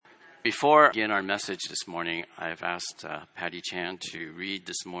Before we begin our message this morning, I've asked Patty Chan to read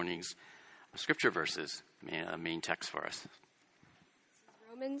this morning's scripture verses, main text for us.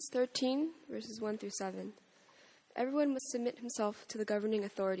 Romans 13, verses 1 through 7. Everyone must submit himself to the governing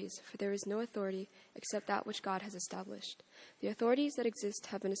authorities, for there is no authority except that which God has established. The authorities that exist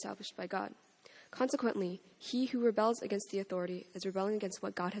have been established by God. Consequently, he who rebels against the authority is rebelling against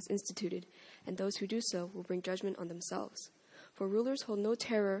what God has instituted, and those who do so will bring judgment on themselves. For rulers hold no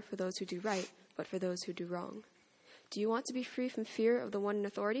terror for those who do right, but for those who do wrong. Do you want to be free from fear of the one in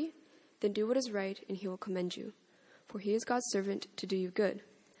authority? Then do what is right, and he will commend you. For he is God's servant to do you good.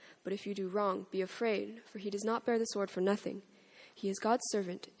 But if you do wrong, be afraid, for he does not bear the sword for nothing. He is God's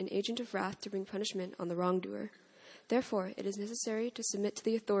servant, an agent of wrath to bring punishment on the wrongdoer. Therefore, it is necessary to submit to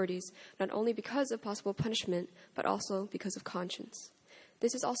the authorities, not only because of possible punishment, but also because of conscience.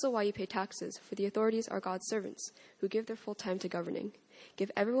 This is also why you pay taxes, for the authorities are God's servants, who give their full time to governing.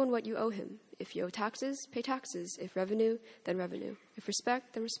 Give everyone what you owe him. If you owe taxes, pay taxes. If revenue, then revenue. If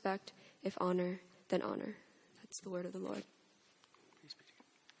respect, then respect. If honor, then honor. That's the word of the Lord.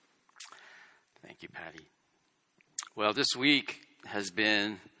 Thank you, Patty. Well, this week has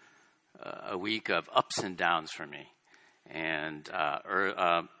been a week of ups and downs for me. And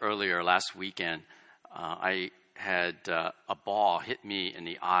earlier last weekend, I had a ball hit me in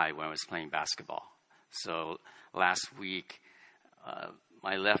the eye when I was playing basketball. So last week,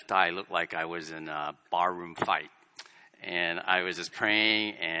 my left eye looked like I was in a barroom fight. And I was just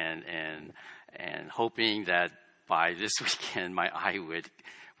praying and hoping that by this weekend, my eye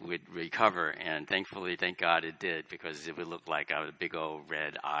would recover. And thankfully, thank God it did, because it would look like I had a big old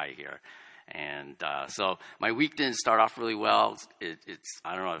red eye here. And so my week didn't start off really well.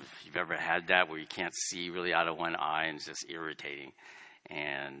 I don't know if you've ever had that, where you can't see really out of one eye and it's just irritating.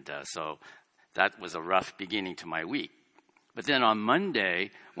 And so that was a rough beginning to my week. But then on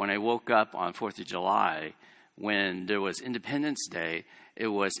Monday, when I woke up on 4th of July, when there was Independence Day, it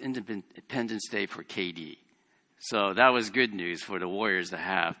was Independence Day for KD. So that was good news for the Warriors to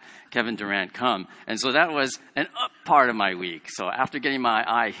have Kevin Durant come. And so that was an up part of my week. So after getting my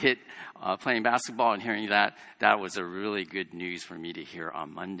eye hit playing basketball and hearing that was a really good news for me to hear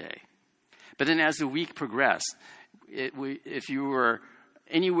on Monday. But then as the week progressed, if you were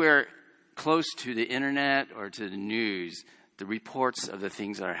anywhere close to the internet or to the news, the reports of the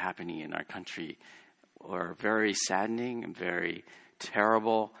things that are happening in our country are very saddening and very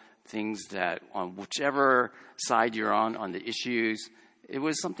terrible. Things that on whichever side you're on the issues, it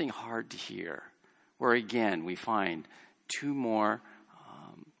was something hard to hear. Where again, we find 2 more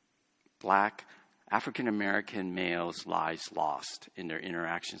Black African-American males' lives lost in their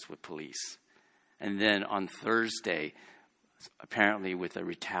interactions with police. And then on Thursday, apparently with a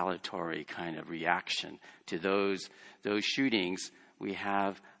retaliatory kind of reaction to those shootings, we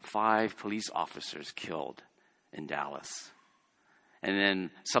have 5 police officers killed in Dallas. And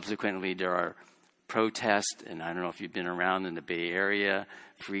then subsequently there are protests, and I don't know if you've been around in the Bay Area,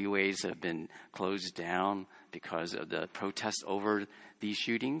 freeways have been closed down because of the protests over these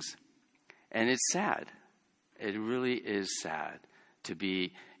shootings. And it's sad. It really is sad to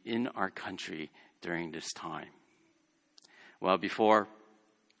be in our country during this time. Well, before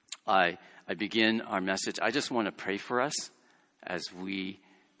I begin our message, I just want to pray for us as we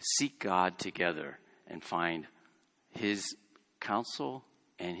seek God together and find his counsel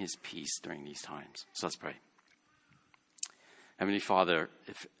and his peace during these times. So let's pray. Heavenly Father,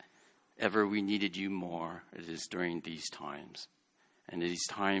 if ever we needed you more, it is during these times. And these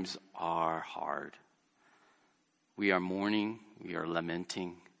times are hard. We are mourning, we are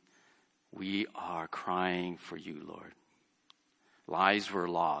lamenting, we are crying for you, Lord. Lives were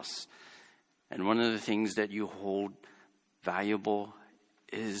lost. And one of the things that you hold valuable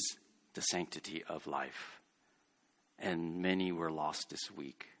is the sanctity of life. And many were lost this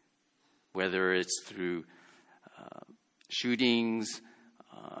week, whether it's through shootings,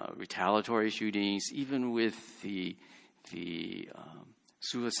 retaliatory shootings, even with the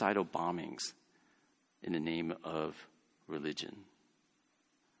suicidal bombings in the name of religion.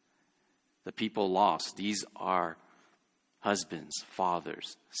 The people lost, these are husbands,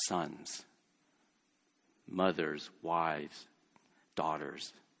 fathers, sons, mothers, wives,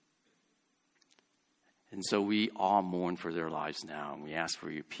 daughters. And so we all mourn for their lives now, and we ask for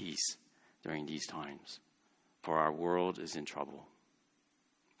your peace during these times, for our world is in trouble.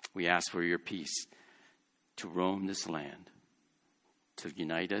 We ask for your peace to roam this land, to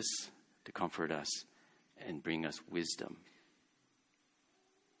unite us, to comfort us, and bring us wisdom.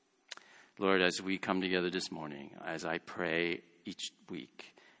 Lord, as we come together this morning, as I pray each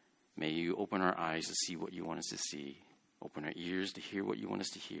week, may you open our eyes to see what you want us to see, open our ears to hear what you want us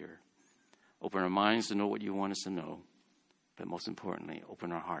to hear, Open our minds to know what you want us to know. But most importantly,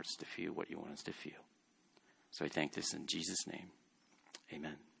 open our hearts to feel what you want us to feel. So I thank this in Jesus' name.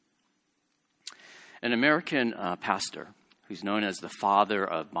 Amen. An American pastor who's known as the father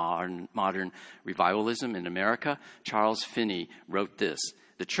of modern revivalism in America, Charles Finney, wrote this: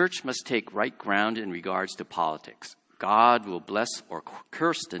 "The church must take right ground in regards to politics. God will bless or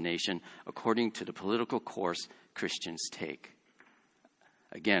curse the nation according to the political course Christians take."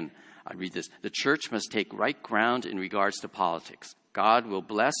 Again, I read this: "The church must take right ground in regards to politics. God will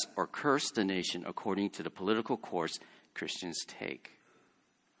bless or curse the nation according to the political course Christians take."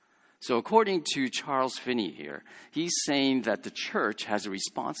 So according to Charles Finney here, he's saying that the church has a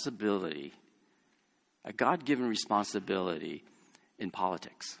responsibility, a God-given responsibility in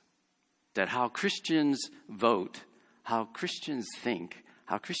politics. That how Christians vote, how Christians think,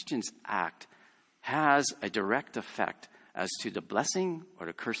 how Christians act has a direct effect as to the blessing or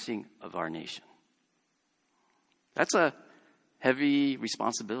the cursing of our nation. That's a heavy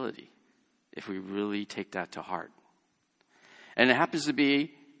responsibility if we really take that to heart. And it happens to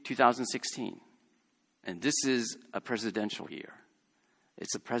be 2016. And this is a presidential year.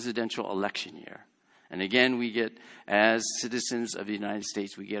 It's a presidential election year. And again, we get, as citizens of the United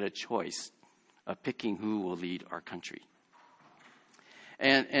States, we get a choice of picking who will lead our country.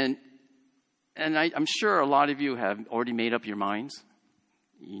 And I'm sure a lot of you have already made up your minds.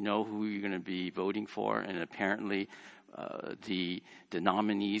 You know who you're going to be voting for, and apparently the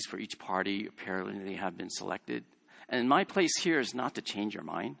nominees for each party apparently have been selected. And my place here is not to change your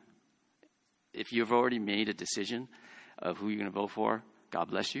mind. If you've already made a decision of who you're going to vote for, God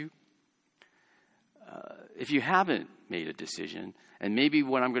bless you. If you haven't made a decision, and maybe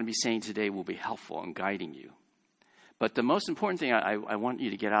what I'm going to be saying today will be helpful in guiding you. But the most important thing I want you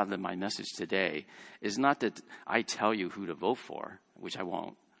to get out of my message today is not that I tell you who to vote for, which I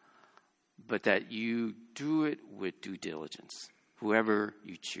won't, but that you do it with due diligence, whoever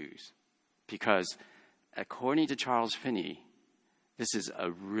you choose. Because according to Charles Finney, this is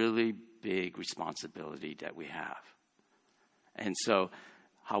a really big responsibility that we have. And so,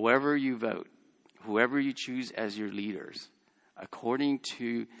 however you vote, whoever you choose as your leaders, according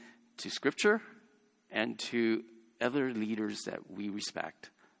to Scripture and to other leaders that we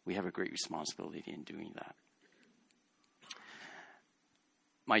respect, we have a great responsibility in doing that.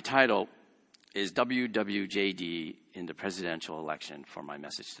 My title is WWJD in the presidential election for my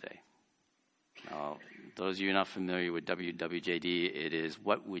message today. Now, those of you not familiar with WWJD, it is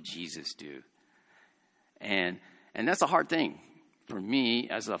what would Jesus do? And that's a hard thing for me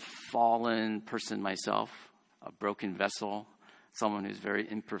as a fallen person myself, a broken vessel, someone who's very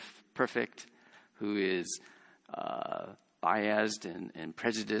imperfect, who is biased and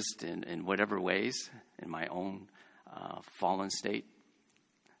prejudiced in whatever ways in my own fallen state.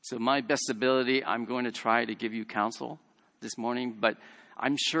 So my best ability, I'm going to try to give you counsel this morning, but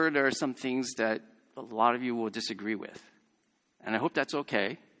I'm sure there are some things that a lot of you will disagree with. And I hope that's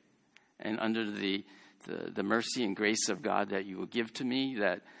okay. And under the mercy and grace of God that you will give to me,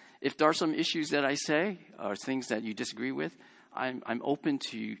 that if there are some issues that I say or things that you disagree with, I'm open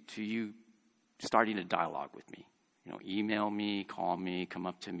to you starting a dialogue with me. You know, email me, call me, come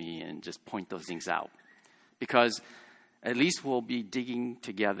up to me, and just point those things out. Because at least we'll be digging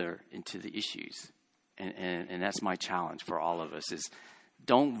together into the issues. And that's my challenge for all of us is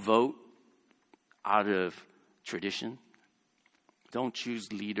don't vote out of tradition. Don't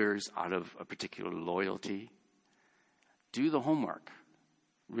choose leaders out of a particular loyalty. Do the homework.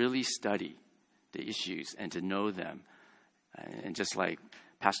 Really study the issues and to know them. And just like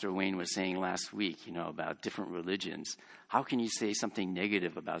Pastor Wayne was saying last week, about different religions, how can you say something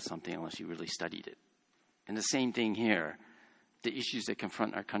negative about something unless you really studied it? And the same thing here. The issues that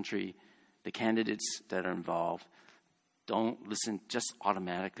confront our country, the candidates that are involved, don't listen just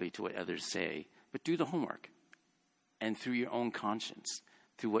automatically to what others say, but do the homework. And through your own conscience,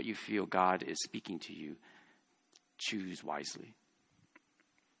 through what you feel God is speaking to you, choose wisely.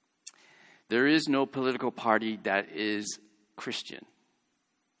 There is no political party that is Christian.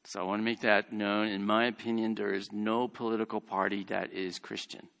 So I want to make that known. In my opinion, there is no political party that is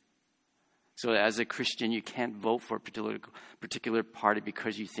Christian. So as a Christian, you can't vote for a particular party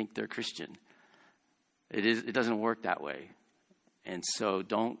because you think they're Christian. It doesn't work that way. And so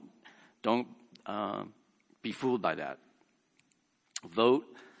don't be fooled by that. Vote,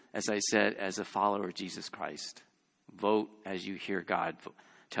 as I said, as a follower of Jesus Christ. Vote as you hear God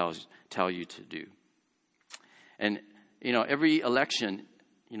tell you to do. And, every election,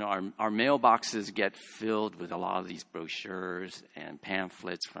 our mailboxes get filled with a lot of these brochures and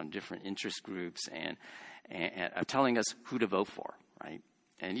pamphlets from different interest groups and telling us who to vote for, right?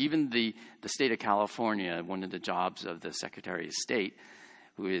 And even the state of California, one of the jobs of the Secretary of State,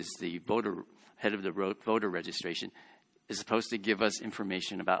 who is the head of the voter registration, is supposed to give us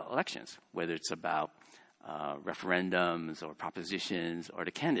information about elections, whether it's about referendums or propositions or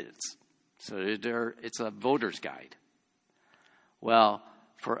the candidates. So it's a voter's guide. Well,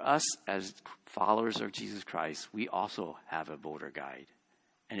 for us as followers of Jesus Christ, we also have a voter guide,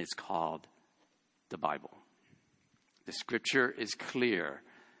 and it's called the Bible. The scripture is clear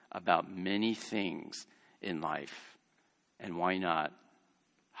about many things in life, and why not,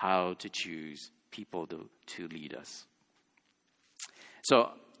 how to choose people to lead us.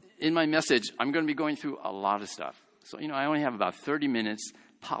 So in my message, I'm going to be going through a lot of stuff. So, I only have about 30 minutes.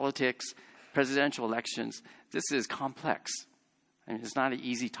 Politics, presidential elections, this is complex. I mean, it's not an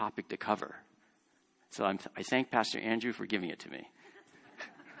easy topic to cover. So I thank Pastor Andrew for giving it to me.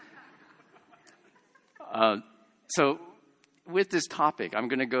 So with this topic, I'm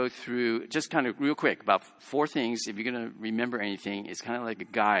going to go through just kind of real quick about 4 things. If you're going to remember anything, it's kind of like a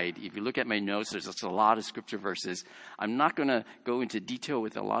guide. If you look at my notes, there's just a lot of scripture verses. I'm not going to go into detail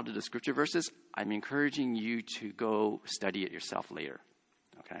with a lot of the scripture verses. I'm encouraging you to go study it yourself later.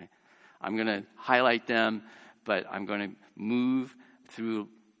 Okay? I'm going to highlight them, but I'm going to move through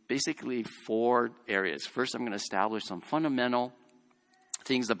basically 4 areas. First, I'm going to establish some fundamental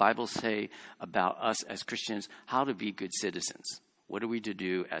things the Bible say about us as Christians, how to be good citizens. What are we to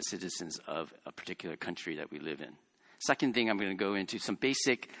do as citizens of a particular country that we live in? Second thing, I'm going to go into some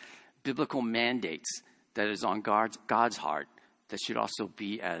basic biblical mandates that is on God's heart that should also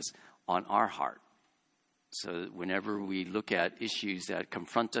be as on our heart. So whenever we look at issues that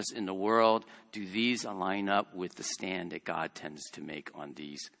confront us in the world, do these align up with the stand that God tends to make on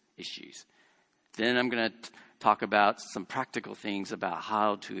these issues? Then I'm going to talk about some practical things about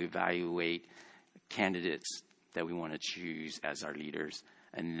how to evaluate candidates that we want to choose as our leaders.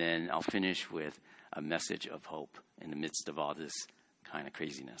 And then I'll finish with a message of hope in the midst of all this kind of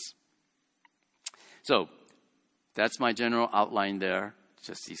craziness. So that's my general outline there.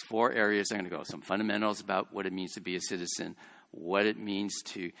 Just these 4 areas I'm going to go. Some fundamentals about what it means to be a citizen, what it means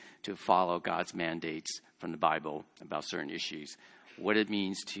to follow God's mandates from the Bible about certain issues, what it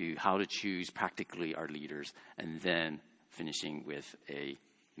means to how to choose practically our leaders, and then finishing with a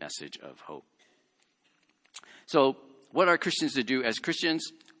message of hope. So what are Christians to do as Christians?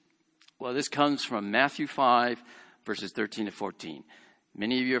 Well, this comes from Matthew 5, verses 13 to 14.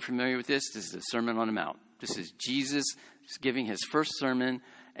 Many of you are familiar with this. This is the Sermon on the Mount. This is Jesus giving his first sermon,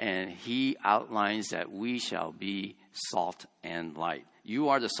 and he outlines that we shall be salt and light. You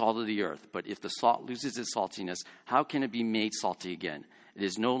are the salt of the earth, but if the salt loses its saltiness, how can it be made salty again? It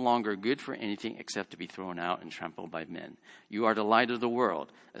is no longer good for anything except to be thrown out and trampled by men. You are the light of the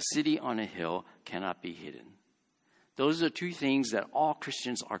world. A city on a hill cannot be hidden. Those are 2 things that all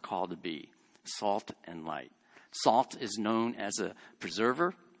Christians are called to be, salt and light. Salt is known as a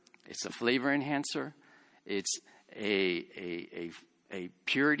preserver. It's a flavor enhancer. It's a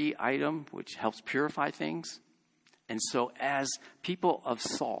purity item which helps purify things. And so as people of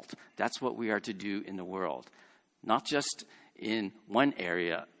salt, that's what we are to do in the world. Not just in one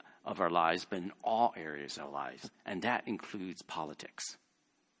area of our lives, but in all areas of our lives. And that includes politics.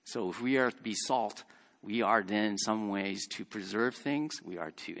 So if we are to be salt, we are then in some ways to preserve things. We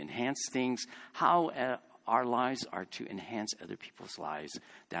are to enhance things. How our lives are to enhance other people's lives,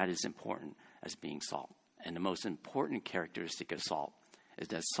 that is important as being salt. And the most important characteristic of salt is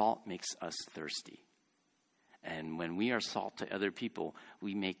that salt makes us thirsty. And when we are salt to other people,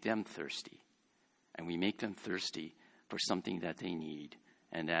 we make them thirsty. And we make them thirsty for something that they need,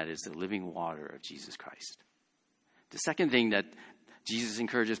 and that is the living water of Jesus Christ. The second thing that Jesus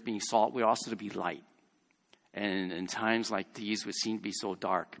encourages being salt, we're also to be light. And in times like these, which seem to be so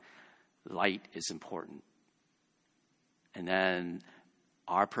dark, light is important. And then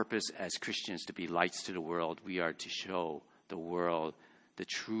our purpose as Christians to be lights to the world, we are to show the world the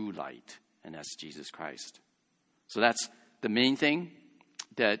true light, and that's Jesus Christ. So that's the main thing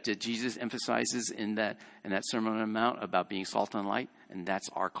that Jesus emphasizes in that Sermon on the Mount about being salt and light, and that's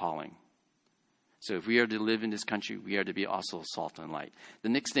our calling. So if we are to live in this country, we are to be also salt and light. The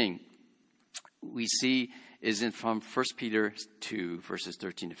next thing we see is from 1 Peter 2, verses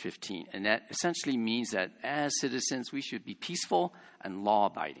 13 to 15. And that essentially means that as citizens, we should be peaceful and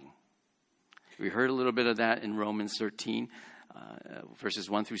law-abiding. We heard a little bit of that in Romans 13, verses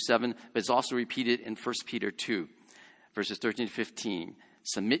 1 through 7. But it's also repeated in 1 Peter 2, verses 13 to 15.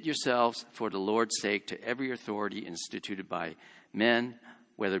 Submit yourselves for the Lord's sake to every authority instituted by men,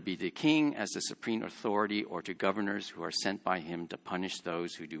 whether it be the king as the supreme authority or to governors who are sent by him to punish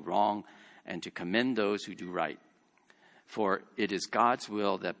those who do wrong and to commend those who do right. For it is God's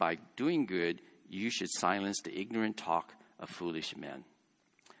will that by doing good, you should silence the ignorant talk of foolish men.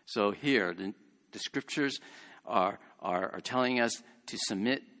 So here, the scriptures are telling us to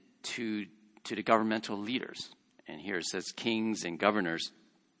submit to the governmental leaders. And here it says kings and governors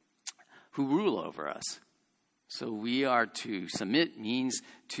who rule over us. So we are to submit means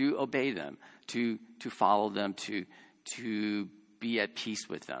to obey them, to follow them, to be at peace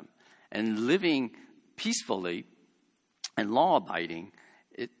with them. And living peacefully and law-abiding,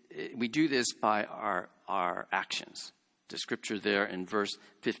 we do this by our actions. The scripture there in verse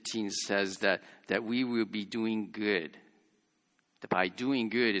 15 says that we will be doing good. That by doing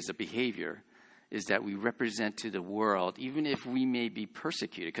good is a behavior, is that we represent to the world, even if we may be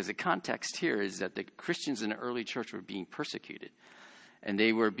persecuted. Because the context here is that the Christians in the early church were being persecuted. And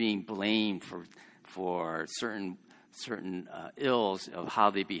they were being blamed for certain ills of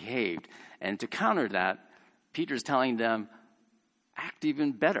how they behaved. And to counter that, Peter's telling them, act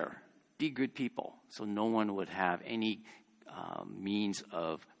even better. Be good people. So no one would have any means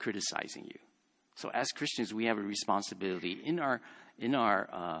of criticizing you. So as Christians, we have a responsibility in our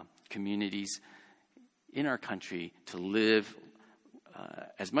communities, in our country, to live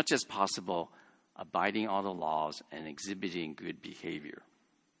as much as possible, abiding all the laws and exhibiting good behavior.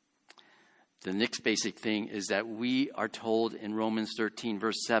 The next basic thing is that we are told in Romans 13,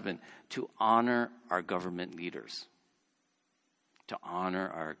 verse 7, to honor our government leaders. To honor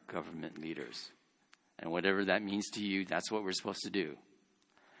our government leaders. And whatever that means to you, that's what we're supposed to do.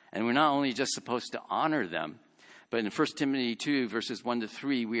 And we're not only just supposed to honor them, but in 1 Timothy 2, verses 1 to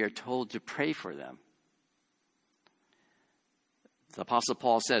 3, we are told to pray for them. The Apostle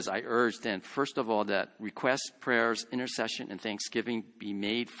Paul says, I urge then, first of all, that requests, prayers, intercession, and thanksgiving be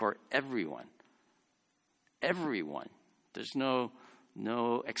made for everyone. Everyone. There's no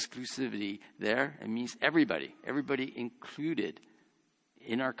exclusivity there. It means everybody. Everybody included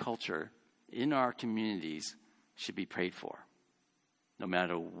in our culture, in our communities, should be prayed for. No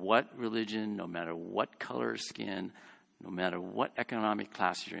matter what religion, no matter what color of skin, no matter what economic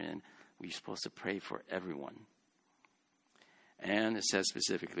class you're in, we're supposed to pray for everyone. And it says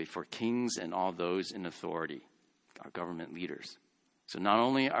specifically for kings and all those in authority, our government leaders. So not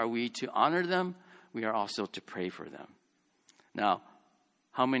only are we to honor them, we are also to pray for them. Now,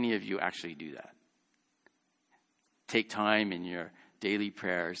 how many of you actually do that? Take time in your daily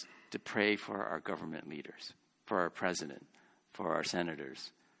prayers to pray for our government leaders, for our president, for our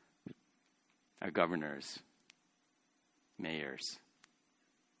senators, our governors, mayors.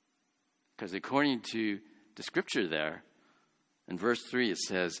 Because according to the scripture there, in verse 3 it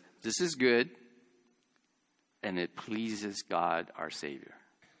says, this is good, and it pleases God our Savior.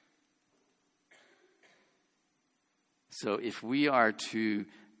 So if we are to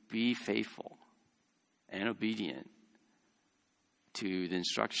be faithful and obedient to the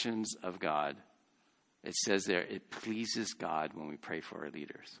instructions of God, it says there, it pleases God when we pray for our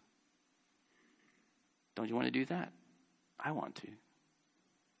leaders. Don't you want to do that? I want to.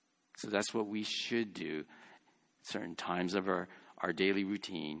 So that's what we should do certain times of our daily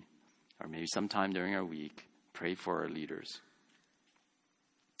routine, or maybe sometime during our week, pray for our leaders.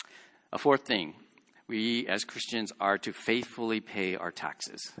 A fourth thing, we as Christians are to faithfully pay our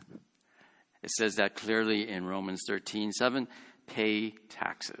taxes. It says that clearly in Romans 13:7, pay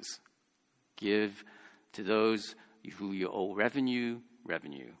taxes. Give to those who you owe revenue.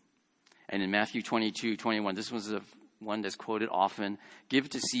 And in Matthew 22:21, this was the one that's quoted often, give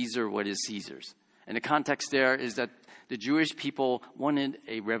to Caesar what is Caesar's. And the context there is that the Jewish people wanted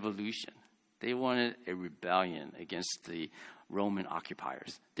a revolution. They wanted a rebellion against the Roman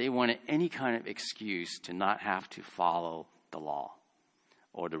occupiers. They wanted any kind of excuse to not have to follow the law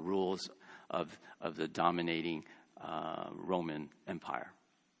or the rules of the dominating Roman Empire.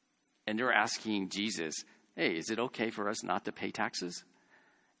 And they're asking Jesus, hey, is it okay for us not to pay taxes?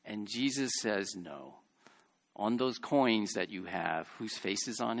 And Jesus says, no. On those coins that you have, whose face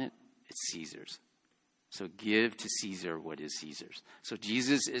is on it? It's Caesar's. So give to Caesar what is Caesar's. So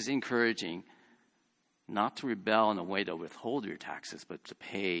Jesus is encouraging not to rebel in a way to withhold your taxes, but to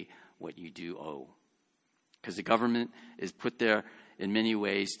pay what you do owe. Because the government is put there in many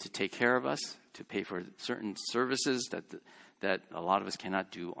ways to take care of us, to pay for certain services that a lot of us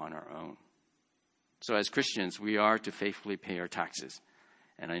cannot do on our own. So as Christians, we are to faithfully pay our taxes.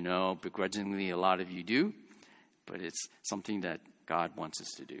 And I know begrudgingly a lot of you do, but it's something that God wants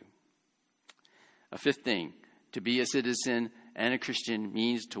us to do. A fifth thing, to be a citizen and a Christian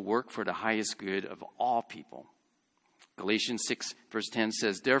means to work for the highest good of all people. Galatians 6 verse 10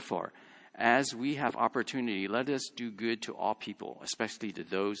 says, therefore, as we have opportunity, let us do good to all people, especially to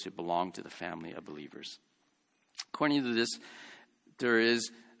those who belong to the family of believers. According to this, there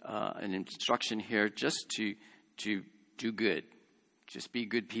is an instruction here just to do good. Just be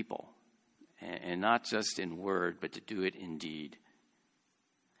good people. And not just in word, but to do it in deed.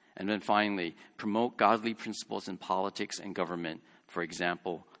 And then finally, promote godly principles in politics and government, for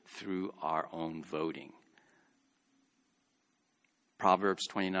example, through our own voting. Proverbs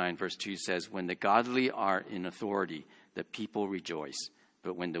 29 verse 2 says, when the godly are in authority, the people rejoice.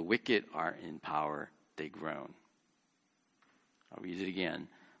 But when the wicked are in power, they groan. I'll read it again.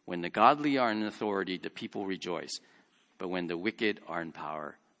 When the godly are in authority, the people rejoice. But when the wicked are in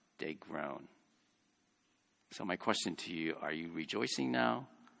power, they groan. So my question to you, are you rejoicing now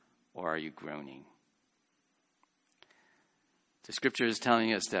or are you groaning? The scripture is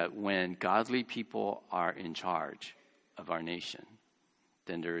telling us that when godly people are in charge of our nation,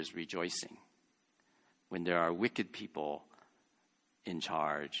 then there is rejoicing. When there are wicked people in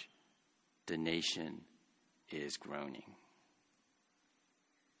charge, the nation is groaning.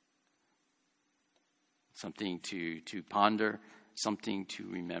 Something to ponder, something to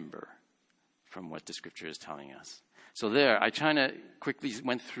remember from what the scripture is telling us. So there, I kind of quickly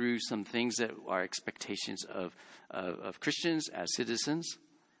went through some things that are expectations of Christians as citizens,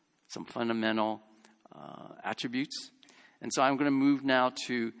 some fundamental attributes. And so I'm going to move now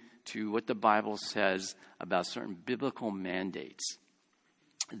to what the Bible says about certain biblical mandates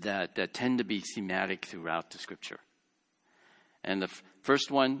that tend to be thematic throughout the scripture. And the first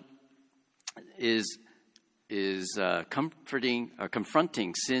one is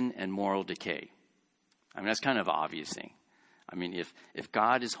confronting sin and moral decay. I mean, that's kind of an obvious thing. I mean, if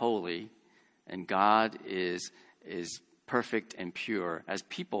God is holy and God is perfect and pure, as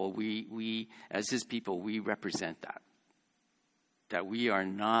people, we as his people, we represent that. That we are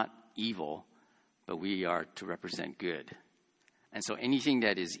not evil, but we are to represent good. And so anything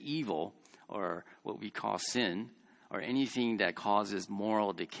that is evil, or what we call sin, or anything that causes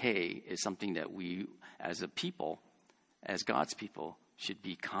moral decay is something that we, as a people, as God's people, should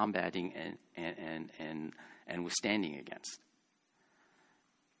be combating and withstanding against.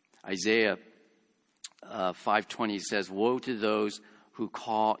 Isaiah 5:20 says, "Woe to those who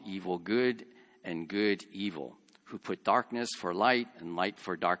call evil good and good evil, who put darkness for light and light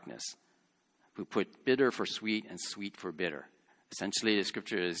for darkness, who put bitter for sweet and sweet for bitter." Essentially, the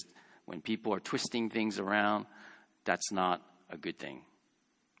scripture is when people are twisting things around, that's not a good thing.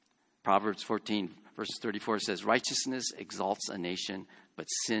 Proverbs 14, verse 34 says, "Righteousness exalts a nation, but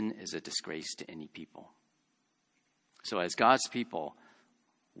sin is a disgrace to any people." So as God's people,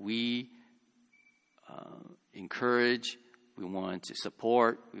 we encourage, we want to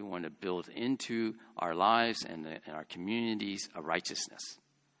support, we want to build into our lives and our communities a righteousness.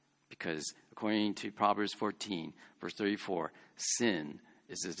 Because according to Proverbs 14, verse 34, sin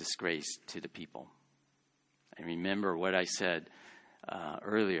is a disgrace to the people. And remember what I said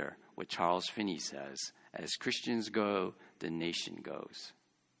earlier, what Charles Finney says, as Christians go, the nation goes.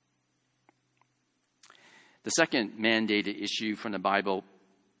 The second mandated issue from the Bible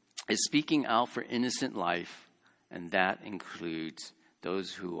is speaking out for innocent life, and that includes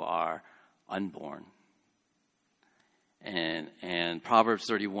those who are unborn. And Proverbs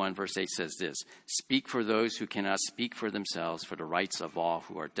 31 verse 8 says this, "Speak for those who cannot speak for themselves, for the rights of all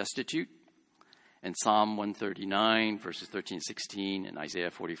who are destitute." And Psalm 139 verses 13 and 16 and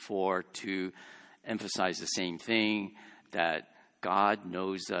Isaiah 44:2 emphasize the same thing, that God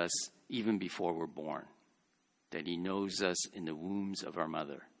knows us even before we're born, that he knows us in the wombs of our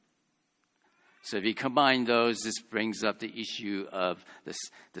mother. So if you combine those, this brings up the issue of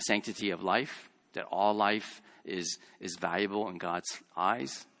the sanctity of life, that all life is valuable in God's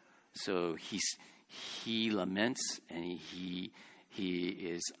eyes. So he laments and he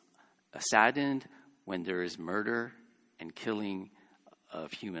is saddened when there is murder and killing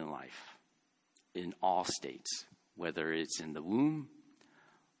of human life in all states, whether it's in the womb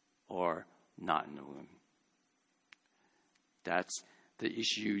or not in the womb. That's the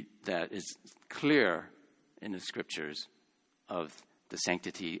issue that is clear in the scriptures of the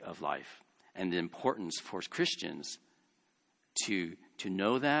sanctity of life and the importance for Christians to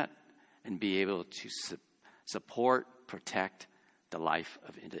know that and be able to support, protect the life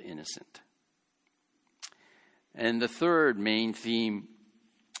of the innocent. And the third main theme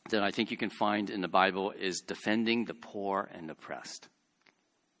that I think you can find in the Bible is defending the poor and oppressed.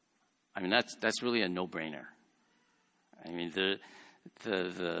 I mean, that's really a no-brainer. I mean, the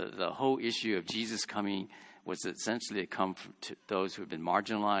whole issue of Jesus coming was essentially to come to those who have been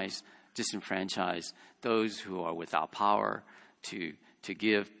marginalized, disenfranchised, those who are without power, to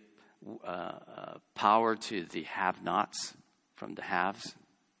give power to the have-nots from the haves.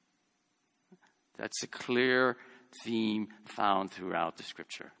 That's a clear theme found throughout the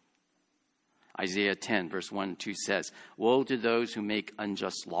scripture. Isaiah 10, verse 1 and 2 says, "Woe to those who make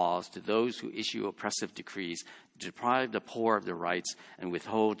unjust laws, to those who issue oppressive decrees, deprive the poor of their rights, and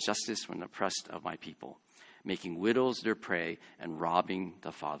withhold justice from the oppressed of my people, making widows their prey and robbing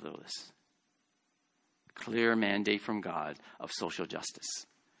the fatherless." Clear mandate from God of social justice,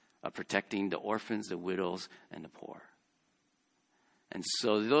 of protecting the orphans, the widows, and the poor. And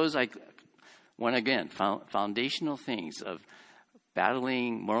so those, foundational things of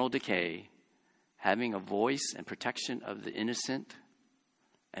battling moral decay, having a voice and protection of the innocent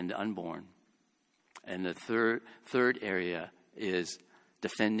and the unborn. And the third area is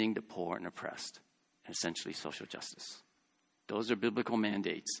defending the poor and oppressed, essentially social justice. Those are biblical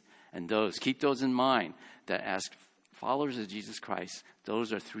mandates. And keep those in mind, that as followers of Jesus Christ,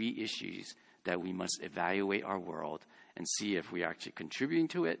 those are three issues that we must evaluate our world and see if we are actually contributing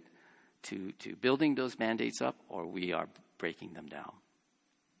to it, to building those mandates up, or we are breaking them down.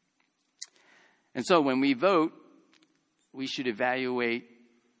 And so when we vote, we should evaluate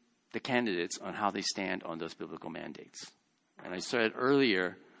the candidates on how they stand on those biblical mandates. And I said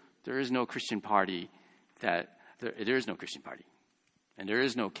earlier, there is no Christian party there is no Christian party. And there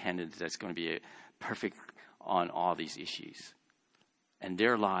is no candidate that's going to be perfect on all these issues. And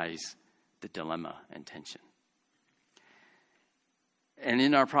there lies the dilemma and tension. And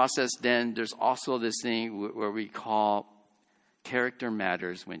in our process, then, there's also this thing where we call character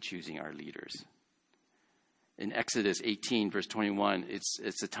matters when choosing our leaders. In Exodus 18, verse 21,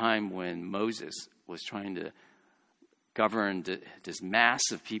 it's a time when Moses was trying to govern this mass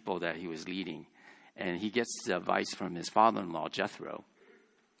of people that he was leading. And he gets the advice from his father-in-law, Jethro,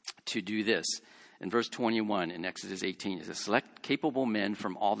 to do this. In verse 21 in Exodus 18, it says, "Select capable men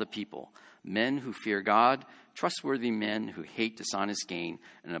from all the people, men who fear God, trustworthy men who hate dishonest gain,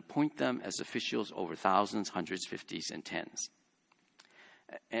 and appoint them as officials over thousands, hundreds, fifties, and tens."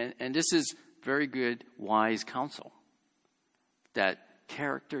 And this is very good, wise counsel, that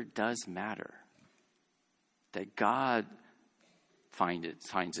character does matter, that God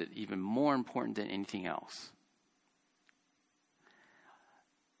finds it even more important than anything else.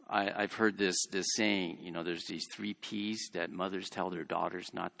 I've heard this saying, there's these 3 P's that mothers tell their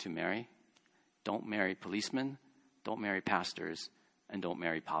daughters not to marry. Don't marry policemen, don't marry pastors, and don't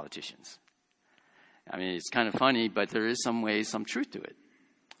marry politicians. I mean, it's kind of funny, but there is some truth to it.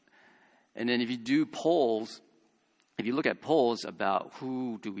 And then if you look at polls about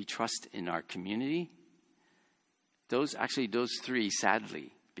who do we trust in our community, those 3,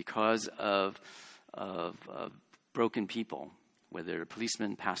 sadly, because of broken people, whether they're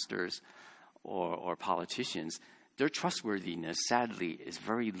policemen, pastors, or politicians, their trustworthiness, sadly, is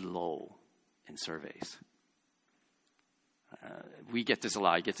very low in surveys. We get this a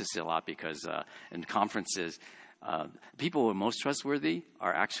lot. I get this a lot because in conferences, people who are most trustworthy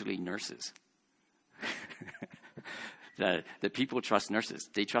are actually nurses. that people trust nurses.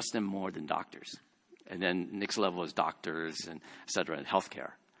 They trust them more than doctors. And then next level is doctors and et cetera, and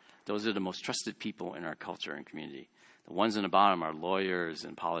healthcare. Those are the most trusted people in our culture and community. The ones in the bottom are lawyers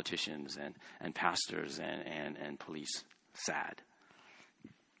and politicians and pastors and police. Sad.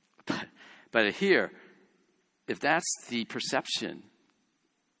 But here, if that's the perception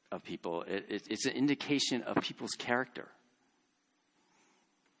of people, it's an indication of people's character.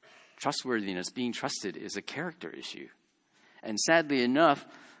 Trustworthiness, being trusted, is a character issue. And sadly enough,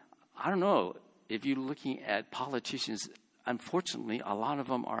 I don't know, if you're looking at politicians, unfortunately, a lot of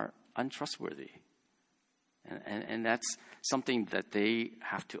them are untrustworthy. And that's something that they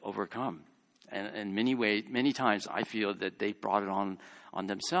have to overcome. And in many times, I feel that they brought it on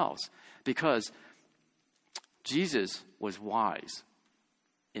themselves. Because Jesus was wise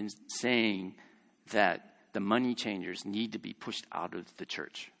in saying that the money changers need to be pushed out of the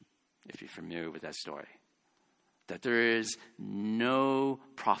church, if you're familiar with that story. That there is no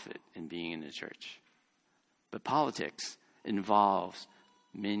profit in being in the church. But politics involves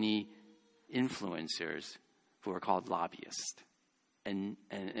many influencers who are called lobbyists. And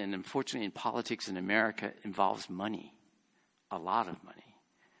unfortunately, in politics in America, involves money, a lot of money.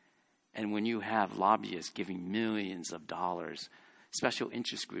 And when you have lobbyists giving millions of dollars, special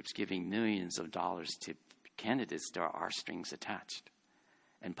interest groups giving millions of dollars to candidates, there are strings attached.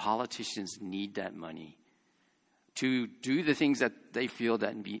 And politicians need that money to do the things that they feel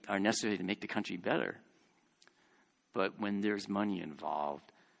that are necessary to make the country better. But when there's money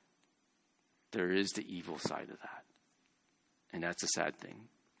involved, there is the evil side of that. And that's a sad thing.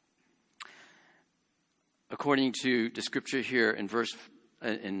 According to the scripture here in 1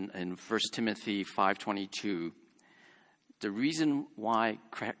 Timothy 5:22, the reason why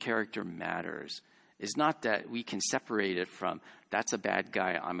character matters is not that we can separate it from, that's a bad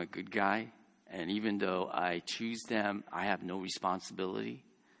guy, I'm a good guy, and even though I choose them, I have no responsibility.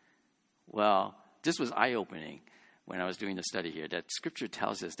 Well, this was eye-opening when I was doing the study here, that Scripture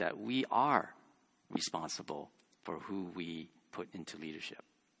tells us that we are responsible for who we put into leadership.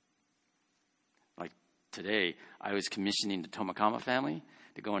 Like today, I was commissioning the Tomakama family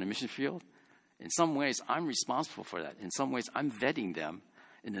to go on a mission field. In some ways, I'm responsible for that. In some ways, I'm vetting them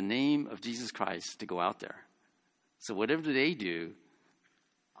in the name of Jesus Christ to go out there. So whatever they do,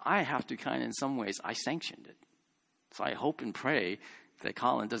 I have to kind of, in some ways, I sanctioned it. So I hope and pray that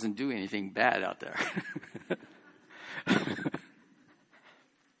Colin doesn't do anything bad out there.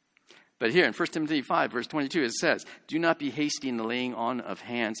 But here in 1 Timothy 5, verse 22, it says, do not be hasty in the laying on of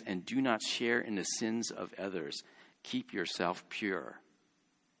hands, and do not share in the sins of others. Keep yourself pure.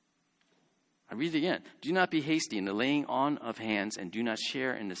 I read it again. Do not be hasty in the laying on of hands, and do not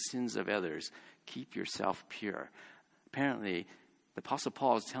share in the sins of others. Keep yourself pure. Apparently, the Apostle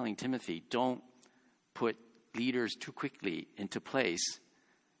Paul is telling Timothy, don't put leaders too quickly into place,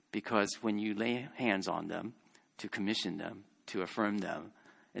 because when you lay hands on them, to commission them, to affirm them,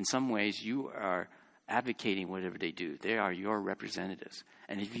 in some ways you are advocating whatever they do. They are your representatives.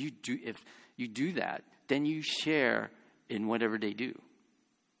 And if you do that, then you share in whatever they do.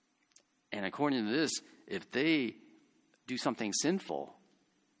 And according to this, if they do something sinful,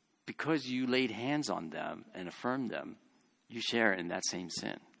 because you laid hands on them and affirmed them, you share in that same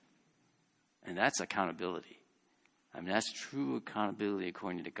sin. And that's accountability. I mean, that's true accountability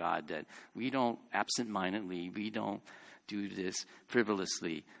according to God, that we don't absent-mindedly, we don't do this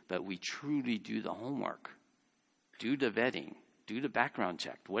frivolously, but we truly do the homework, do the vetting, do the background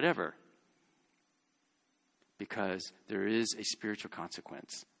check, whatever. Because there is a spiritual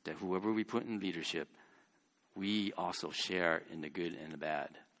consequence that whoever we put in leadership, we also share in the good and the bad.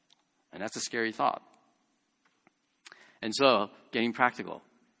 And that's a scary thought. And so, getting practical,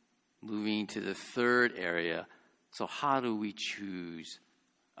 moving to the third area. So how do we choose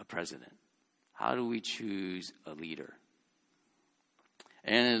a president? How do we choose a leader?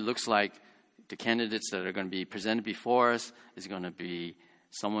 And it looks like the candidates that are going to be presented before us is going to be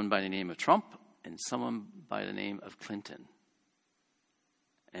someone by the name of Trump and someone by the name of Clinton.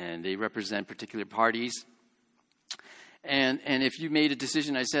 And they represent particular parties. And if you made a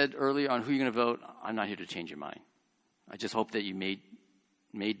decision, I said earlier, on who you're going to vote, I'm not here to change your mind. I just hope that you made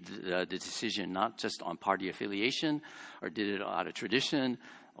the decision not just on party affiliation or did it out of tradition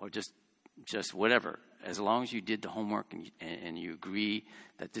or just whatever. As long as you did the homework and you agree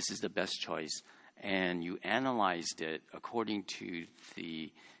that this is the best choice and you analyzed it according to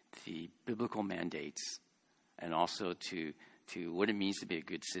the biblical mandates and also to what it means to be a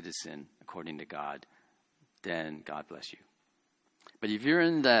good citizen according to God, then God bless you. But if you're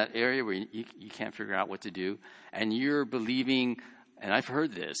in that area where you can't figure out what to do and you're believing, and I've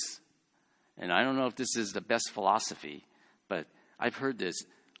heard this, and I don't know if this is the best philosophy, but I've heard this,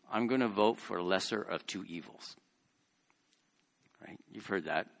 I'm going to vote for the lesser of two evils. Right? You've heard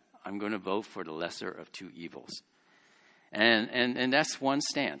that. I'm going to vote for the lesser of two evils. And that's one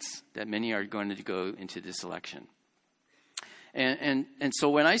stance that many are going to go into this election. And so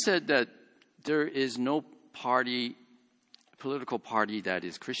when I said that there is no political party that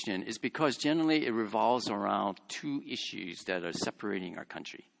is Christian, is because generally it revolves around two issues that are separating our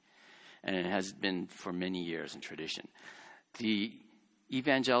country. And it has been for many years in tradition. The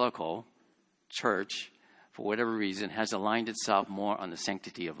evangelical church, for whatever reason, has aligned itself more on the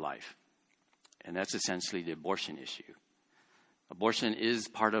sanctity of life. And that's essentially the abortion issue. Abortion is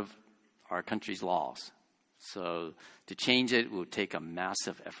part of our country's laws. So to change it will take a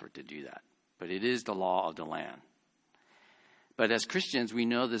massive effort to do that. But it is the law of the land. But as Christians, we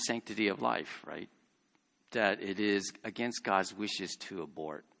know the sanctity of life, right? That it is against God's wishes to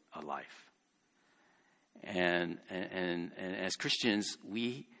abort a life. And as Christians,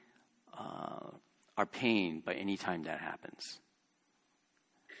 we are pained by any time that happens.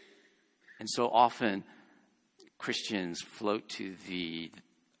 And so often, Christians float to the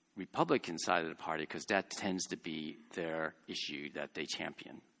Republican side of the party because that tends to be their issue that they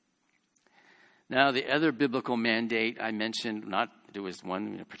champion. Now, the other biblical mandate I mentioned, there was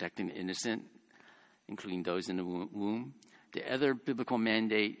one, protecting the innocent, including those in the womb. The other biblical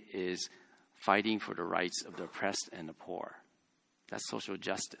mandate is fighting for the rights of the oppressed and the poor. That's social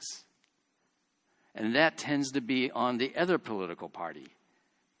justice. And that tends to be on the other political party,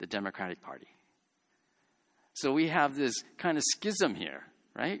 the Democratic Party. So we have this kind of schism here,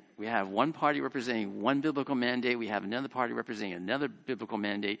 right? We have one party representing one biblical mandate. We have another party representing another biblical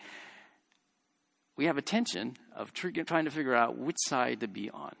mandate. We have a tension of trying to figure out which side to be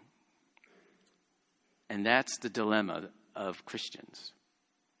on. And that's the dilemma of Christians,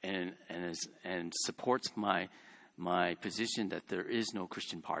 and supports my position that there is no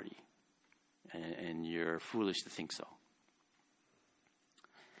Christian party, and you're foolish to think so.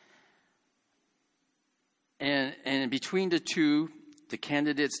 And between the two, the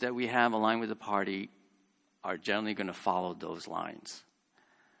candidates that we have aligned with the party are generally going to follow those lines.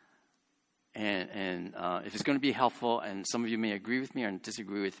 And if it's going to be helpful, and some of you may agree with me or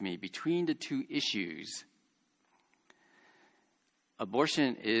disagree with me, between the two issues,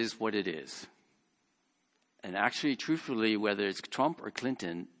 abortion is what it is. And actually, truthfully, whether it's Trump or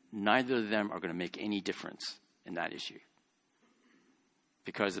Clinton, neither of them are going to make any difference in that issue.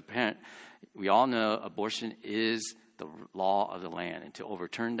 Because we all know abortion is the law of the land. And to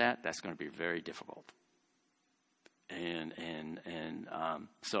overturn that, that's going to be very difficult.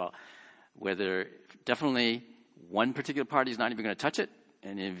 So whether definitely one particular party is not even going to touch it,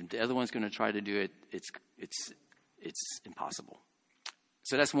 and if the other one's going to try to do it, it's impossible.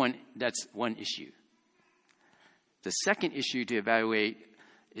 So that's one issue. The second issue to evaluate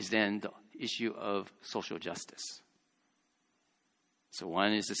is then the issue of social justice. So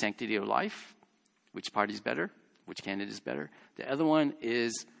one is the sanctity of life, which party is better, which candidate is better. The other one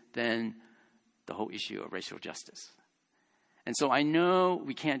is then the whole issue of racial justice. And so I know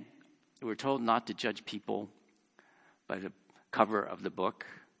we're told not to judge people by the cover of the book,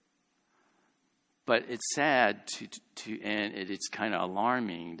 but it's sad and it's kind of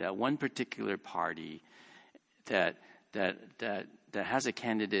alarming that one particular party that has a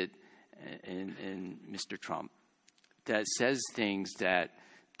candidate in Mr. Trump that says things that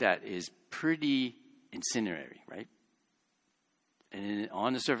is pretty incendiary, right? And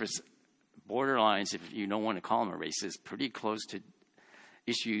on the surface, borderlines, if you don't want to call him a racist, pretty close to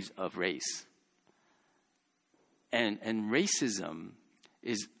issues of race. And racism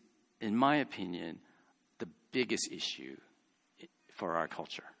is, in my opinion, the biggest issue for our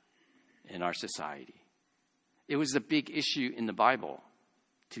culture, in our society. It was the big issue in the Bible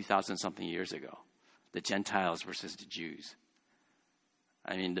 2,000-something years ago, the Gentiles versus the Jews.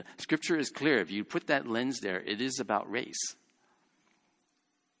 I mean, the scripture is clear. If you put that lens there, it is about race.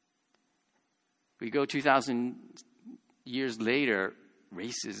 We go 2,000 years later,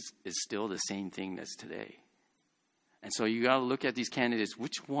 race is still the same thing as today. And so you got to look at these candidates.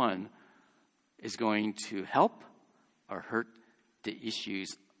 Which one is going to help or hurt the issues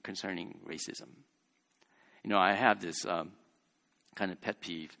concerning racism? You know, I have this kind of pet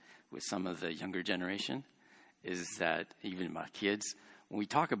peeve with some of the younger generation, is that even my kids, when we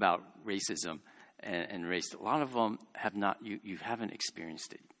talk about racism and race, a lot of them you haven't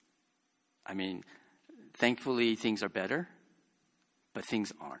experienced it. I mean, thankfully things are better, but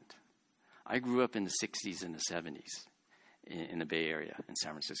things aren't. I grew up in the 60s and the 70s in the Bay Area in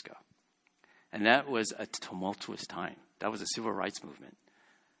San Francisco. And that was a tumultuous time. That was a civil rights movement.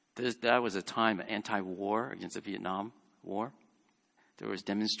 That was a time of anti-war against the Vietnam War. There was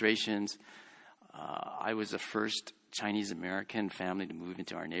demonstrations. I was the first Chinese American family to move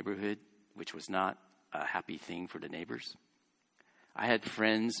into our neighborhood, which was not a happy thing for the neighbors. I had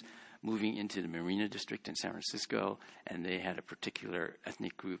friends moving into the Marina District in San Francisco, and they had a particular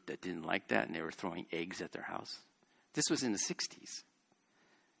ethnic group that didn't like that, and they were throwing eggs at their house. This was in the 60s.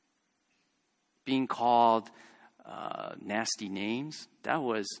 Being called nasty names, that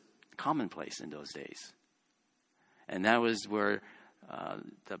was commonplace in those days. And that was where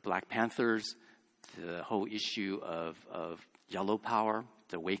the Black Panthers, the whole issue of yellow power,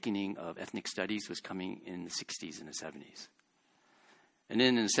 the awakening of ethnic studies was coming in the 60s and the 70s. And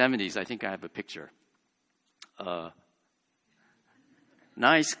then in the 70s, I think I have a picture.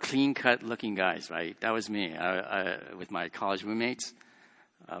 Nice, clean-cut looking guys, right? That was me. I with my college roommates.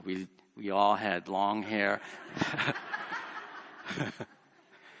 We all had long hair.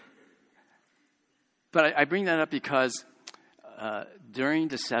 But I bring that up because during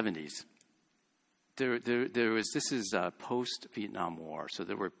the 70s, this is post-Vietnam War, so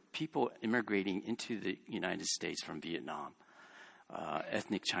there were people immigrating into the United States from Vietnam,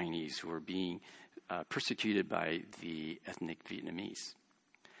 ethnic Chinese who were being persecuted by the ethnic Vietnamese.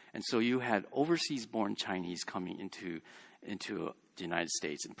 And so you had overseas-born Chinese coming into the United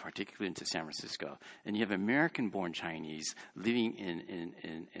States, and particularly into San Francisco. And you have American-born Chinese living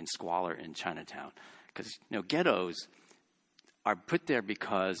in squalor in Chinatown. Because, ghettos are put there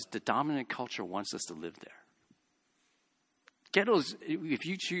because the dominant culture wants us to live there. Ghettos, if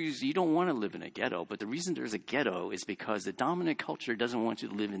you choose, you don't want to live in a ghetto, but the reason there's a ghetto is because the dominant culture doesn't want you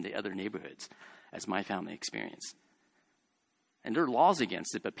to live in the other neighborhoods, as my family experienced. And there are laws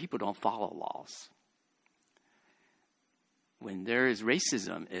against it, but people don't follow laws. When there is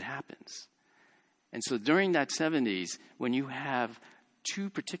racism, it happens. And so during that 70s, when you have two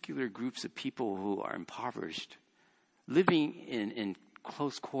particular groups of people who are impoverished, living in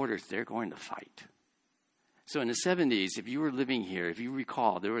close quarters, they're going to fight. So in the 70s, if you were living here, if you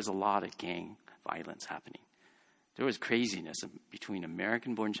recall, there was a lot of gang violence happening. There was craziness between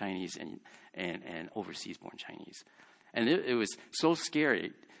American-born Chinese and overseas-born Chinese. And it was so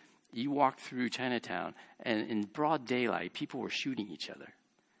scary. You walked through Chinatown, and in broad daylight, people were shooting each other.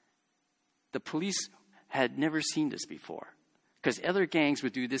 The police had never seen this before, because other gangs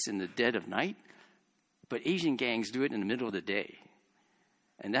would do this in the dead of night, but Asian gangs do it in the middle of the day.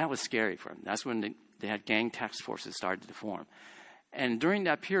 And that was scary for them. That's when they had gang task forces started to form. And during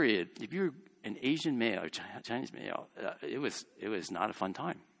that period, if you were an Asian male or Chinese male, it was not a fun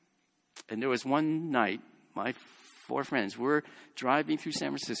time. And there was one night, my 4 friends were driving through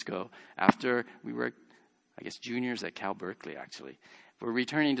San Francisco after we were, I guess, juniors at Cal Berkeley, actually. We're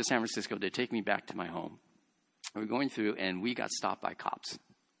returning to San Francisco. They take me back to my home. We're going through, and we got stopped by cops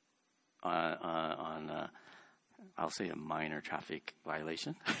on I'll say, a minor traffic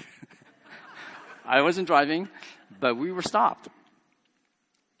violation. I wasn't driving, but we were stopped.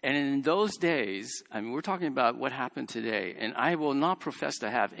 And in those days, I mean, we're talking about what happened today, and I will not profess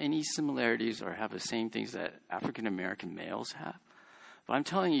to have any similarities or have the same things that African-American males have. But I'm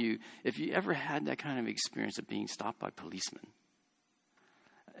telling you, if you ever had that kind of experience of being stopped by policemen,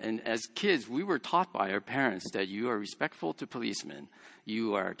 and as kids, we were taught by our parents that you are respectful to policemen,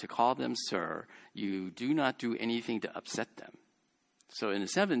 you are to call them sir, you do not do anything to upset them. So in the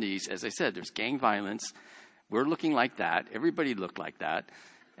 70s, as I said, there's gang violence. We're looking like that. Everybody looked like that.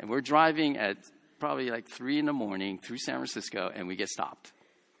 And we're driving at probably like 3 a.m. through San Francisco, and we get stopped.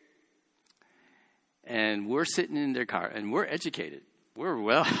 And we're sitting in their car, and we're educated. We're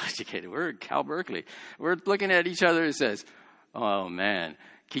well educated. We're at Cal Berkeley. We're looking at each other and says, oh, man,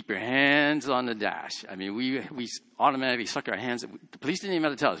 keep your hands on the dash. I mean, we automatically stuck our hands. The police didn't even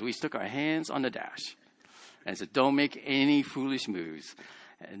have to tell us. We stuck our hands on the dash and said, don't make any foolish moves,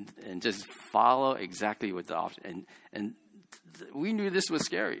 and just follow exactly what the officer. And we knew this was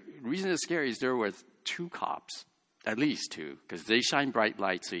scary. The reason it's scary is there were 2 cops, at least 2, because they shine bright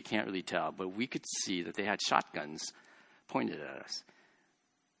lights, so you can't really tell. But we could see that they had shotguns pointed at us.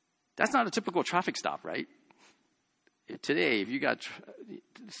 That's not a typical traffic stop, right? Today, if you got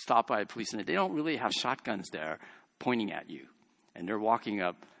stopped by a policeman, they don't really have shotguns there pointing at you. And they're walking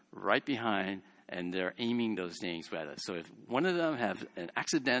up right behind, and they're aiming those things at us. So if one of them have an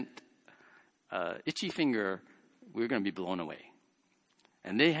accident, itchy finger, we're going to be blown away.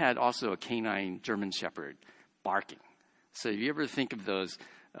 And they had also a canine German Shepherd barking. So if you ever think of those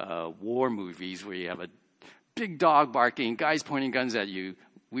war movies where you have a big dog barking, guys pointing guns at you,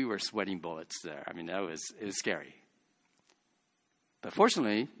 we were sweating bullets there. I mean, it was scary. But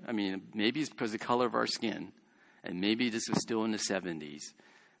fortunately, I mean, maybe it's because of the color of our skin, and maybe this was still in the 70s.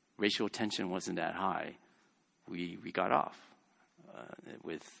 Racial tension wasn't that high. We got off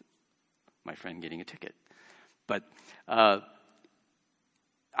with my friend getting a ticket. But I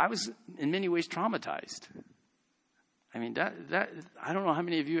was in many ways traumatized. I mean, that I don't know how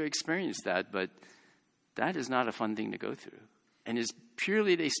many of you experienced that, but that is not a fun thing to go through. And it's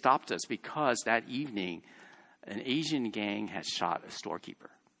purely they stopped us because that evening an Asian gang had shot a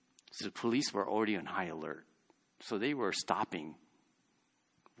storekeeper. So the police were already on high alert. So they were stopping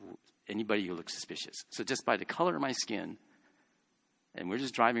anybody who looked suspicious. So just by the color of my skin, and we're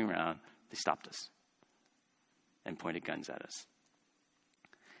just driving around, they stopped us and pointed guns at us.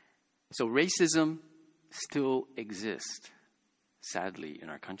 So racism still exists, sadly, in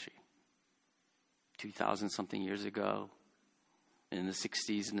our country. 2,000-something years ago, in the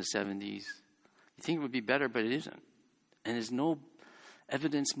 60s and the 70s, you think it would be better, but it isn't. And there's no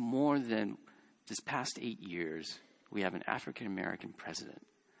evidence more than this past 8 years, we have an African-American president.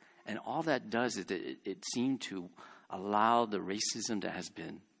 And all that does is that it seemed to allow the racism that has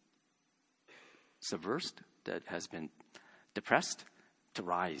been subversed, that has been depressed, to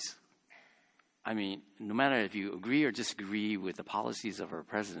rise. I mean, no matter if you agree or disagree with the policies of our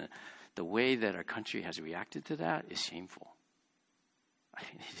president, the way that our country has reacted to that is shameful. I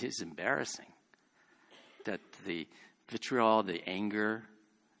mean, it is embarrassing that the vitriol, the anger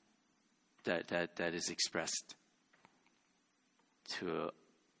that is expressed to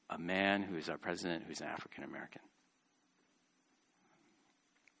a man who is our president, who's an African American.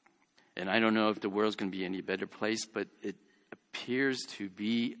 And I don't know if the world's going to be any better place, but it appears to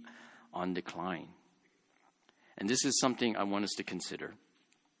be on decline. And this is something I want us to consider.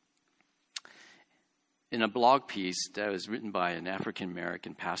 In a blog piece that was written by an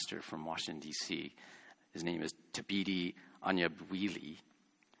African-American pastor from Washington, D.C., his name is Thabiti Anyabwile,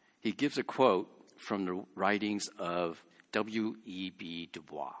 he gives a quote from the writings of W.E.B. Du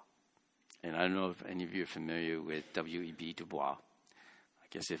Bois. And I don't know if any of you are familiar with W.E.B. Du Bois. I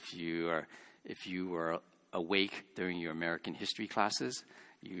guess if you were awake during your American history classes,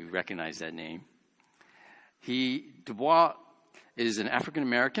 you recognize that name. Du Bois is an African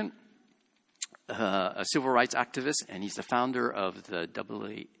American, a civil rights activist, and he's the founder of the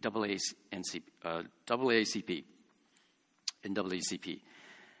NAACP.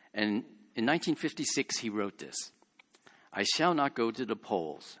 And in 1956, he wrote this: "I shall not go to the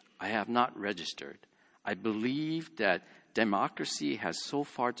polls. I have not registered. I believe that democracy has so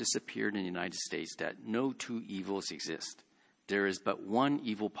far disappeared in the United States that no two evils exist. There is but one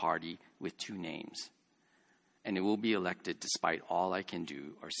evil party with two names, and it will be elected despite all I can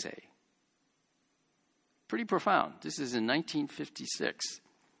do or say." Pretty profound. This is in 1956.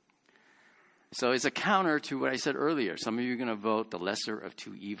 So it's a counter to what I said earlier. Some of you are going to vote the lesser of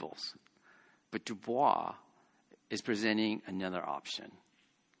two evils. But Du Bois is presenting another option.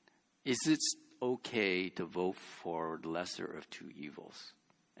 Is it okay to vote for the lesser of two evils?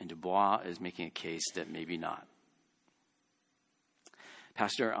 And Du Bois is making a case that maybe not.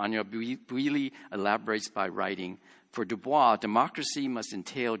 Pastor Anya Bouili elaborates by writing, "For Du Bois, democracy must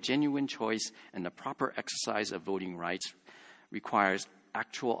entail genuine choice, and the proper exercise of voting rights requires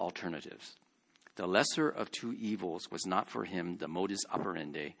actual alternatives. The lesser of two evils was not for him the modus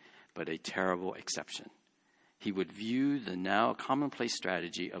operandi, but a terrible exception. He would view the now commonplace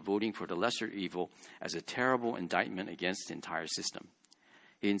strategy of voting for the lesser evil as a terrible indictment against the entire system.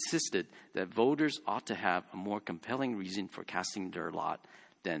 He insisted that voters ought to have a more compelling reason for casting their lot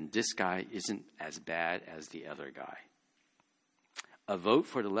than this guy isn't as bad as the other guy. A vote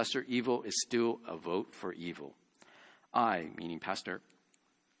for the lesser evil is still a vote for evil. I, meaning Pastor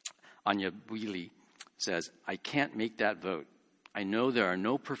Anya Bouili, says, I can't make that vote. I know there are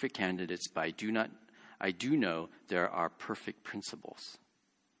no perfect candidates, but I do know there are perfect principles.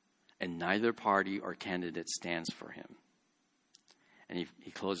 And neither party or candidate stands for him." And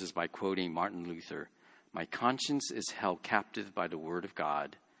he closes by quoting Martin Luther, "My conscience is held captive by the word of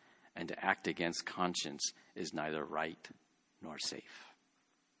God, and to act against conscience is neither right nor safe."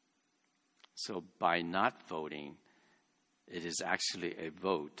 So by not voting, it is actually a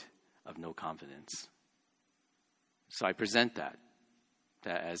vote of no confidence. So I present that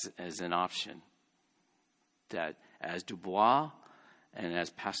as an option. That as Du Bois and as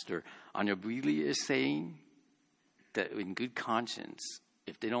Pastor Anya Bouili is saying, that in good conscience,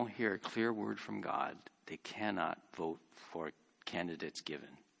 if they don't hear a clear word from God, they cannot vote for candidates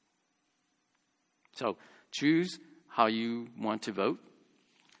given. So choose how you want to vote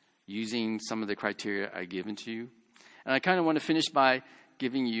using some of the criteria I've given to you. And I kind of want to finish by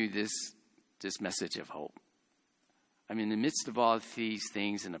giving you this message of hope. I mean, in the midst of all of these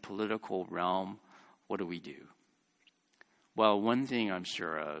things in the political realm, what do? Well, one thing I'm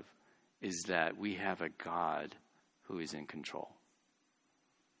sure of is that we have a God who is in control.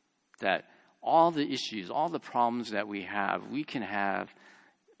 That all the issues, all the problems that we have, we can have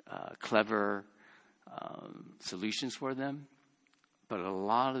clever solutions for them. But a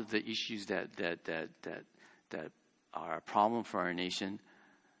lot of the issues that are a problem for our nation,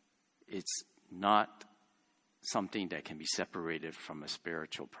 it's not something that can be separated from a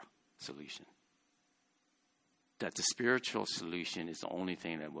spiritual solution. That the spiritual solution is the only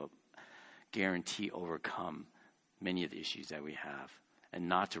thing that will guarantee overcome many of the issues that we have. And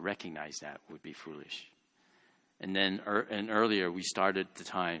not to recognize that would be foolish. And then earlier we started the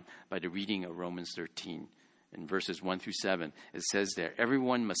time by the reading of Romans 13 in verses 1 through 7. It says there,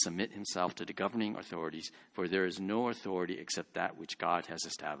 "Everyone must submit himself to the governing authorities, for there is no authority except that which God has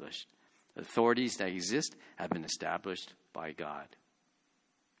established. The authorities that exist have been established by God."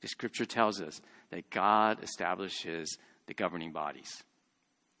 The scripture tells us that God establishes the governing bodies.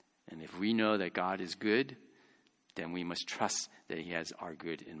 And if we know that God is good, then we must trust that he has our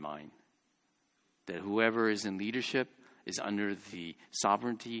good in mind. That whoever is in leadership is under the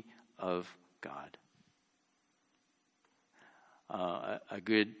sovereignty of God. A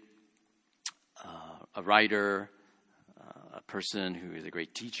writer, a person who is a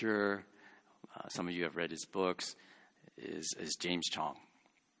great teacher, some of you have read his books, is James Chong.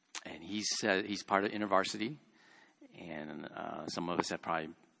 And he said he's part of InterVarsity, and some of us have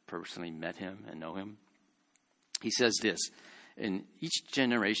probably personally met him and know him. He says this: in each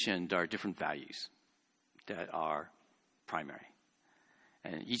generation, there are different values that are primary.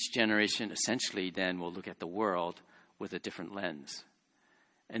 And each generation essentially then will look at the world with a different lens.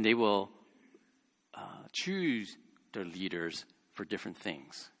 And they will choose their leaders for different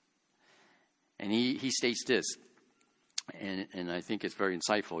things. And he states this, and I think it's very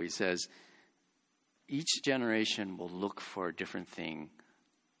insightful. He says, each generation will look for a different thing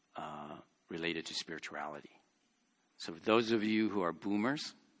related to spirituality. So those of you who are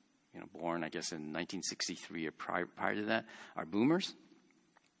boomers, born, I guess, in 1963 or prior to that, are boomers,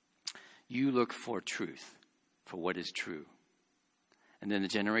 you look for truth, for what is true. And then the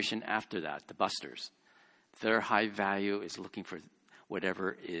generation after that, the busters, their high value is looking for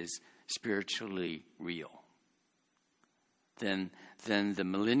whatever is spiritually real. Then the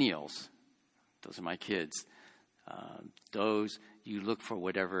millennials, those are my kids, those, you look for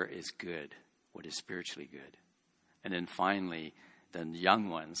whatever is good, what is spiritually good. And then finally, the young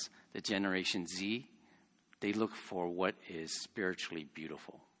ones, the Generation Z, they look for what is spiritually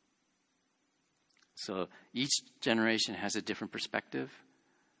beautiful. So each generation has a different perspective,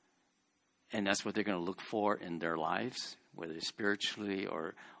 and that's what they're going to look for in their lives, whether it's spiritually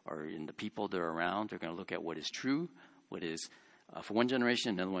or in the people they're around. They're going to look at what is true, what is, for one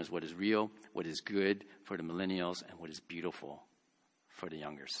generation, another one is what is real, what is good for the millennials, and what is beautiful for the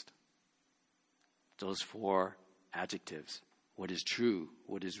youngest. Those four adjectives: what is true,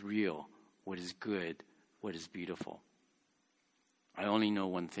 what is real, what is good, what is beautiful. I only know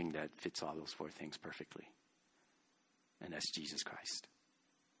one thing that fits all those four things perfectly, and that's Jesus Christ,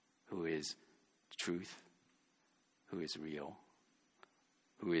 who is truth, who is real,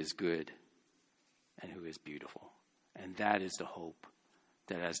 who is good, and who is beautiful. And that is the hope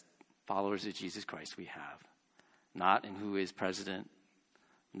that as followers of Jesus Christ we have. Not in who is president,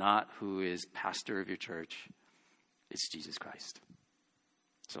 not who is pastor of your church. It's Jesus Christ.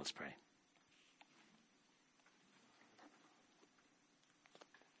 So let's pray.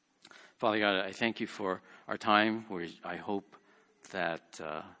 Father God, I thank you for our time where I hope that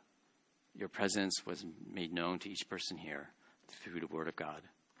your presence was made known to each person here through the Word of God.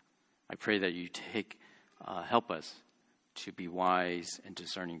 I pray that you help us to be wise and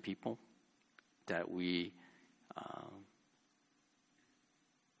discerning people, that we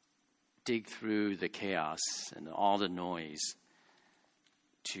dig through the chaos and all the noise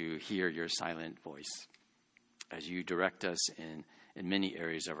to hear your silent voice as you direct us in many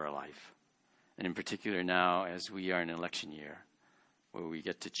areas of our life. And in particular now, as we are in an election year, where we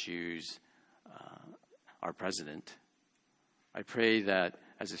get to choose our president, I pray that,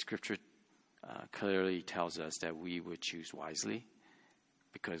 as the scripture clearly tells us, that we would choose wisely,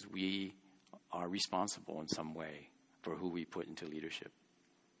 because we are responsible in some way for who we put into leadership.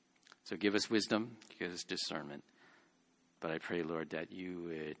 So give us wisdom, give us discernment. But I pray, Lord, that you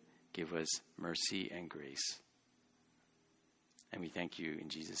would give us mercy and grace. And we thank you in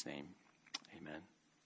Jesus' name. Amen.